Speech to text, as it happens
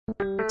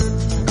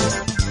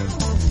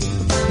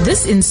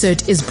This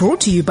insert is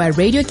brought to you by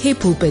Radio K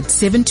Pulpit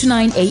 7 to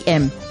 9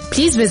 a.m.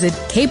 Please visit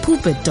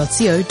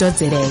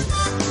kpulpit.co.za.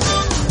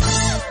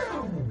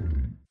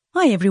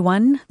 Hi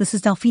everyone, this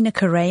is Delphina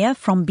Correa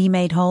from Be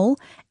Made Whole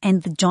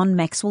and the John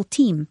Maxwell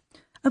team.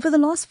 Over the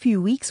last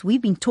few weeks,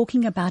 we've been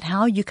talking about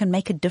how you can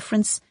make a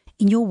difference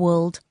in your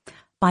world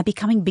by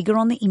becoming bigger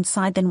on the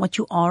inside than what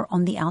you are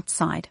on the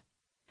outside.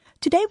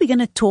 Today we're going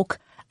to talk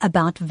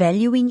about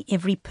valuing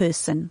every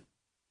person.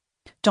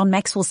 John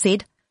Maxwell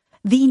said,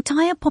 "The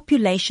entire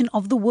population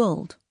of the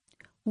world,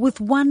 with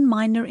one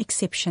minor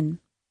exception,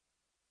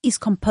 is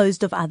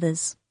composed of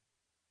others."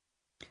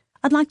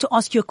 I'd like to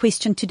ask you a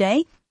question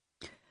today.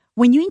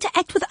 When you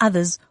interact with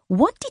others,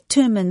 what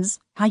determines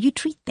how you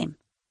treat them?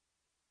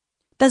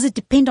 Does it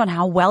depend on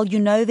how well you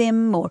know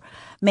them, or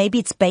maybe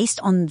it's based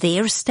on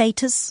their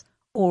status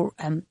or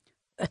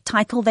a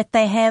title that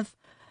they have?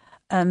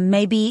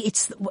 Maybe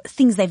it's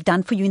things they've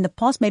done for you in the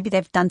past. Maybe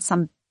they've done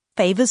some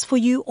favors for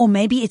you, or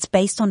maybe it's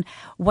based on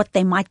what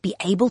they might be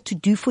able to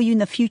do for you in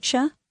the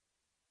future.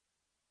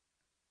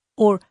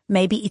 Or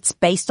maybe it's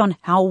based on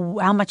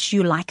how much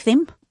you like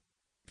them.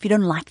 If you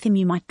don't like them,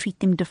 you might treat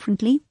them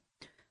differently.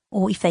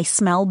 Or if they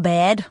smell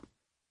bad,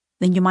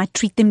 then you might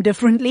treat them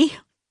differently.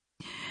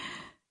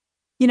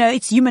 You know,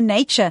 it's human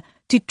nature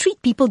to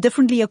treat people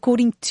differently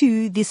according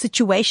to the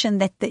situation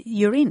that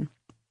you're in.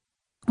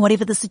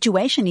 Whatever the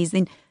situation is,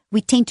 then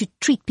we tend to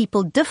treat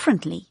people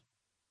differently.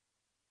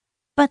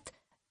 But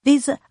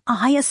there's a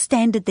higher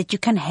standard that you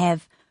can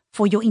have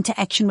for your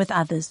interaction with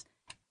others.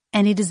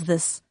 And it is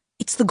this.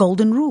 It's the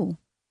golden rule.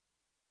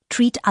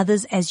 Treat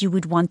others as you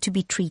would want to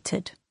be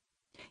treated.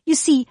 You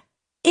see,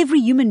 every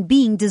human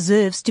being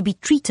deserves to be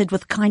treated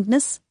with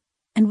kindness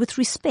and with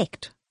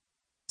respect,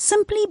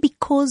 simply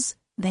because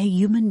they're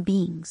human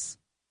beings.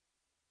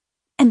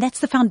 And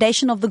that's the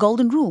foundation of the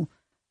golden rule.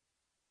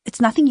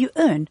 It's nothing you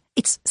earn.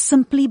 It's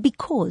simply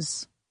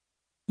because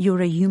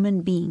you're a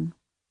human being.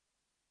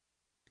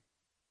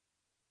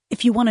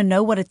 If you want to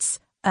know what it's,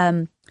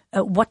 how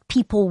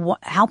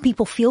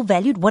people feel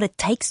valued, what it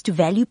takes to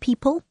value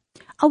people,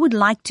 I would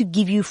like to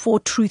give you 4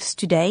 truths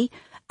today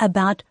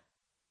about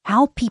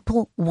how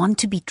people want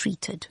to be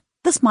treated.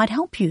 This might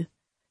help you.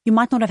 You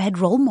might not have had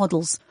role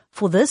models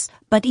for this,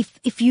 but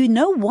if you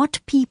know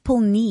what people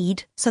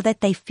need so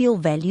that they feel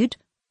valued,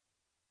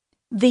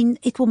 then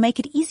it will make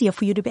it easier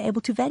for you to be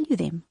able to value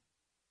them.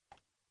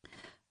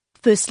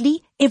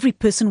 Firstly, every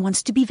person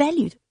wants to be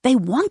valued. They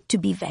want to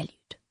be valued.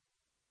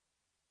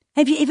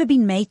 Have you ever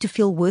been made to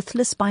feel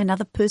worthless by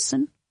another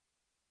person?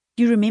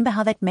 Do you remember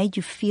how that made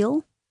you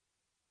feel?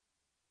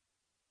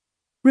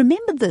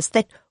 Remember this,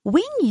 that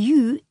when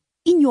you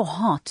in your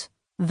heart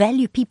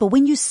value people,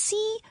 when you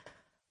see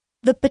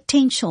the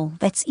potential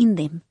that's in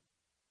them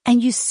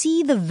and you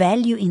see the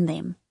value in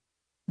them,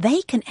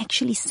 they can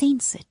actually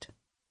sense it.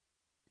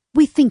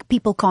 We think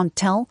people can't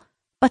tell,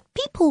 but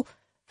people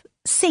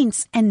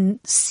sense and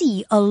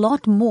see a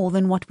lot more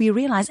than what we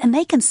realize, and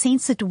they can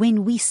sense it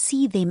when we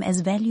see them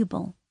as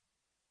valuable.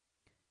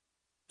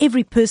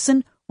 Every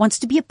person wants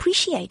to be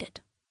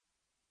appreciated.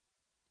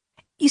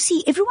 You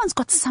see, everyone's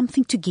got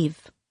something to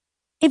give.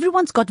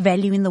 Everyone's got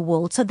value in the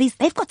world, so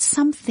they've got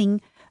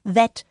something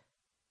that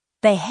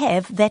they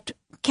have that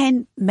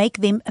can make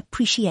them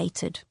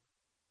appreciated.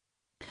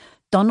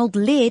 Donald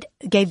Laird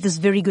gave this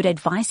very good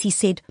advice. He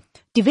said,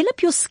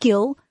 "Develop your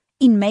skill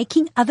in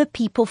making other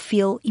people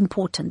feel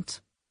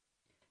important.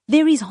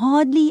 There is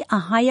hardly a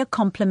higher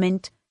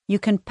compliment you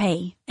can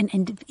pay an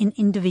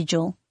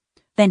individual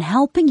than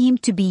helping him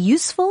to be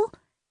useful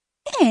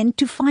and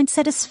to find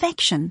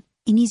satisfaction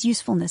in his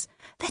usefulness."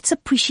 That's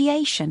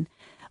appreciation.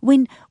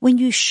 When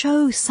you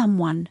show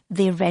someone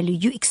their value,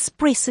 you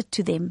express it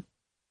to them.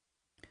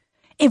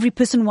 Every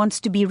person wants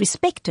to be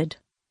respected.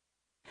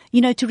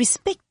 You know, to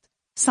respect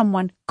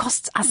someone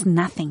costs us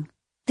nothing.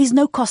 There's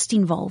no cost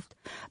involved.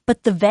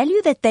 But the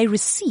value that they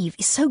receive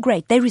is so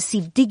great. They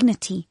receive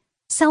dignity,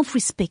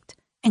 self-respect,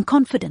 and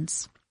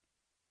confidence.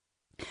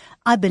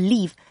 I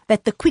believe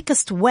that the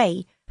quickest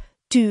way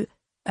to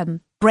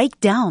break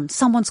down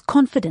someone's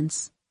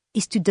confidence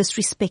is to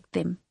disrespect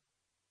them.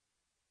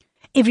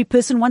 Every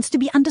person wants to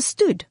be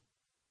understood.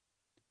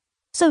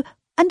 So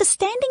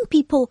understanding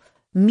people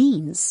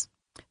means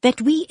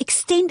that we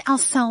extend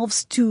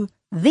ourselves to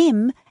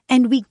them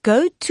and we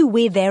go to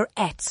where they're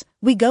at.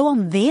 We go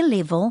on their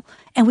level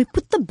and we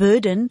put the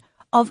burden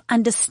of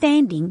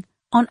understanding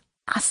on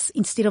us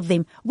instead of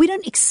them. We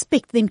don't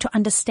expect them to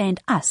understand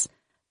us,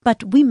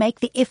 but we make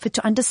the effort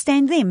to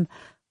understand them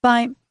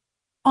by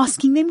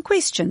asking them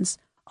questions,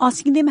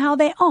 asking them how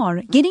they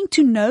are, getting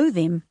to know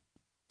them.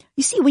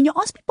 You see, when you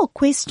ask people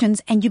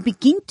questions and you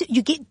begin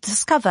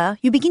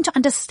to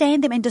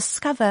understand them and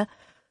discover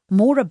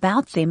more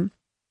about them,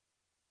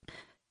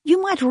 you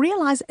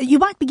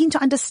might begin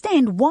to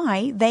understand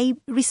why they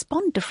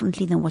respond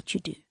differently than what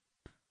you do.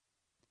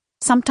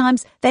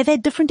 Sometimes they've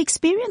had different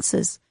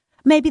experiences.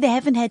 Maybe they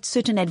haven't had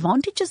certain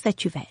advantages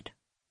that you've had.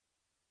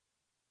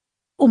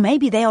 Or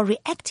maybe they are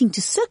reacting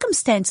to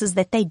circumstances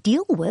that they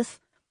deal with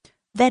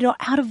that are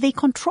out of their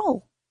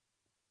control.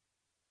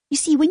 You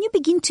see, when you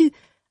begin to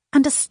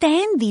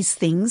understand these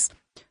things,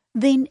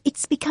 then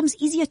it becomes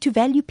easier to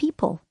value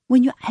people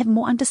when you have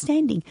more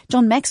understanding.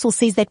 John Maxwell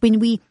says that when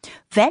we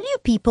value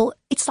people,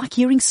 it's like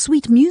hearing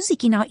sweet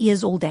music in our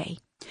ears all day.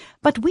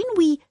 But when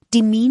we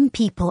demean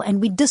people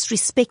and we're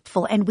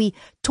disrespectful and we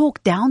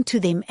talk down to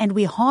them and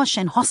we're harsh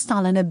and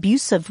hostile and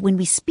abusive when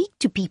we speak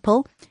to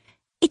people,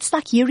 it's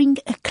like hearing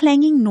a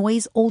clanging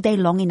noise all day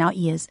long in our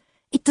ears.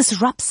 It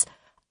disrupts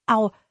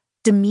our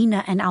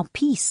demeanor and our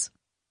peace.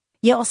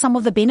 Here are some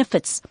of the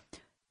benefits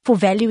for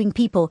valuing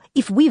people.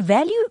 If we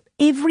value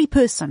every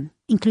person,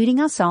 including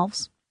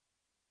ourselves,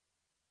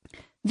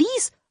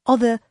 these are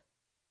the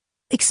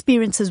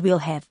experiences we'll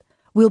have.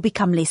 We'll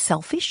become less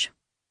selfish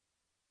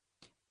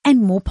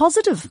and more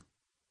positive.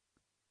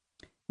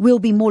 We'll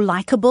be more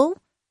likable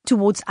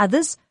towards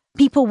others.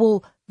 People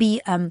will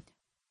be,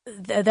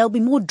 they'll be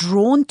more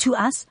drawn to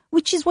us,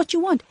 which is what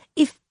you want.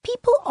 If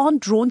people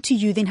aren't drawn to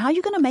you, then how are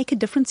you going to make a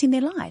difference in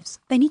their lives?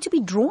 They need to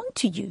be drawn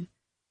to you.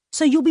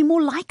 So you'll be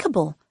more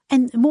likable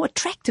and more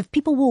attractive.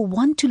 People will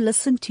want to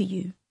listen to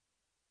you.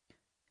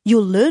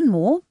 You'll learn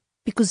more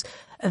because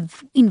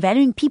in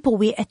valuing people,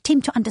 we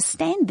attempt to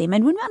understand them.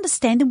 And when we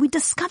understand them, we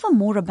discover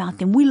more about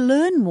them. We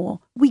learn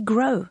more. We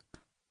grow.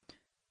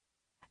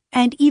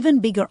 And even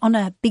bigger, on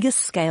a bigger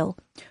scale,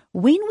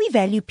 when we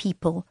value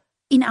people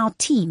in our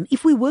team,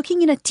 if we're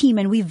working in a team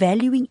and we're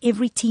valuing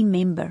every team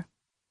member,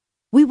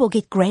 we will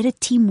get greater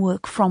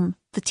teamwork from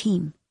the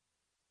team.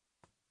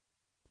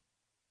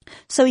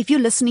 So if you're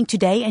listening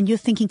today and you're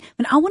thinking,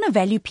 when I want to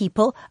value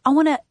people, I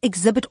want to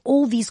exhibit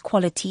all these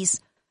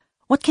qualities,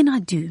 what can I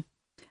do?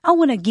 I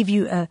want to give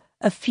you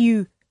a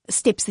few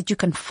steps that you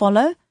can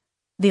follow.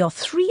 There are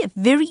 3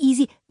 very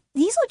easy.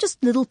 These are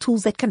just little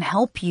tools that can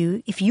help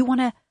you if you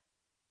want to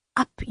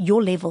up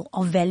your level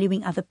of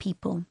valuing other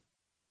people.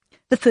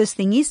 The first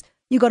thing is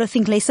you got to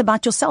think less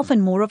about yourself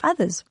and more of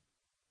others.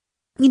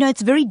 You know,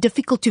 it's very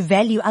difficult to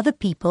value other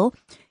people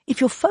if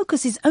your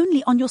focus is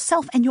only on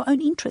yourself and your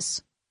own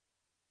interests.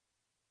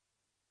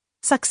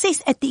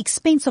 Success at the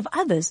expense of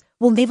others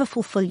will never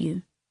fulfill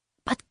you,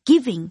 but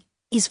giving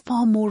is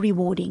far more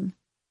rewarding.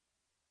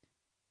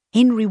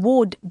 Henry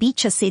Ward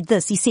Beecher said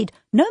this. He said,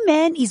 "No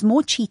man is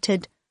more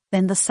cheated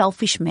than the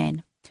selfish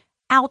man."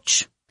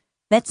 Ouch.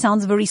 That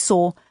sounds very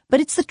sore, but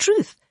it's the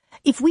truth.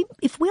 If we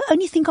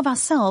only think of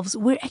ourselves,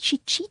 we're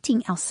actually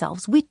cheating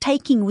ourselves. We're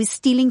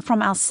stealing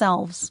from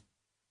ourselves.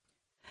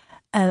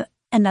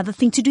 Another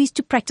thing to do is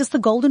to practice the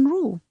golden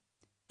rule.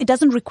 It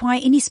doesn't require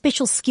any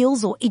special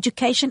skills or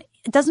education.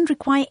 It doesn't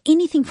require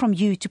anything from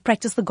you to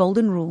practice the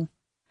golden rule.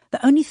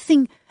 The only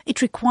thing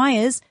it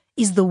requires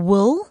is the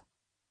will,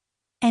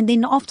 and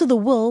then after the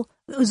will,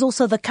 there's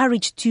also the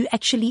courage to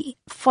actually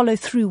follow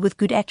through with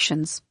good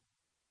actions.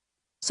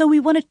 So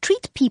we want to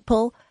treat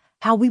people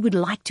how we would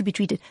like to be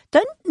treated.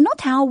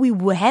 Not how we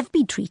have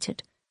been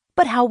treated,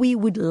 but how we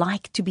would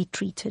like to be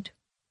treated.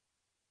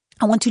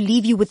 I want to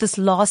leave you with this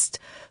last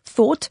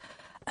thought.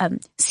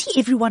 See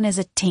everyone as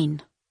a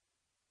 10.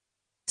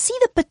 See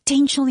the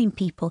potential in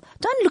people.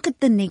 Don't look at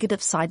the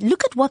negative side.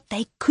 Look at what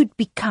they could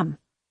become.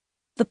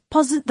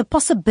 The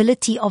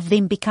possibility of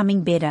them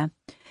becoming better.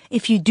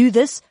 If you do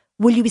this,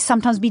 will you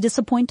sometimes be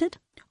disappointed?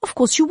 Of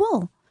course you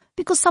will.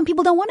 Because some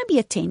people don't want to be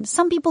a 10.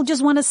 Some people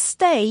just want to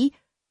stay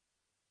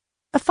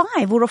a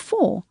 5 or a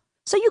 4.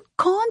 So you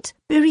can't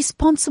be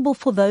responsible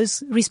for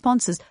those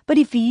responses. But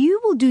if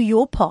you will do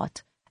your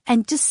part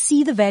and just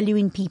see the value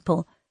in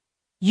people,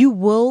 you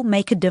will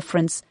make a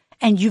difference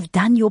and you've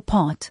done your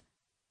part.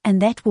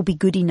 And that will be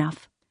good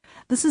enough.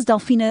 This is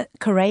Delphina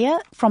Correa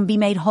from Be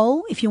Made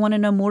Whole. If you want to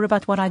know more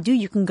about what I do,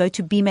 you can go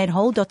to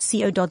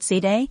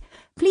bemadewhole.co.za.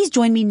 Please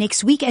join me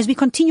next week as we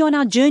continue on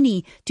our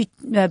journey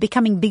to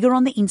becoming bigger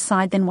on the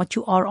inside than what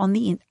you are on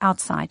the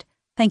outside.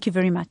 Thank you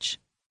very much.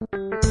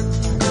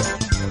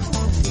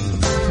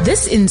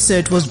 This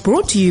insert was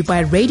brought to you by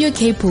Radio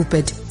K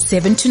Pulpit,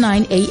 7 to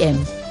 9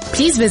 a.m.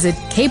 Please visit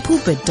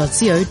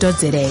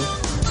kpulpit.co.za.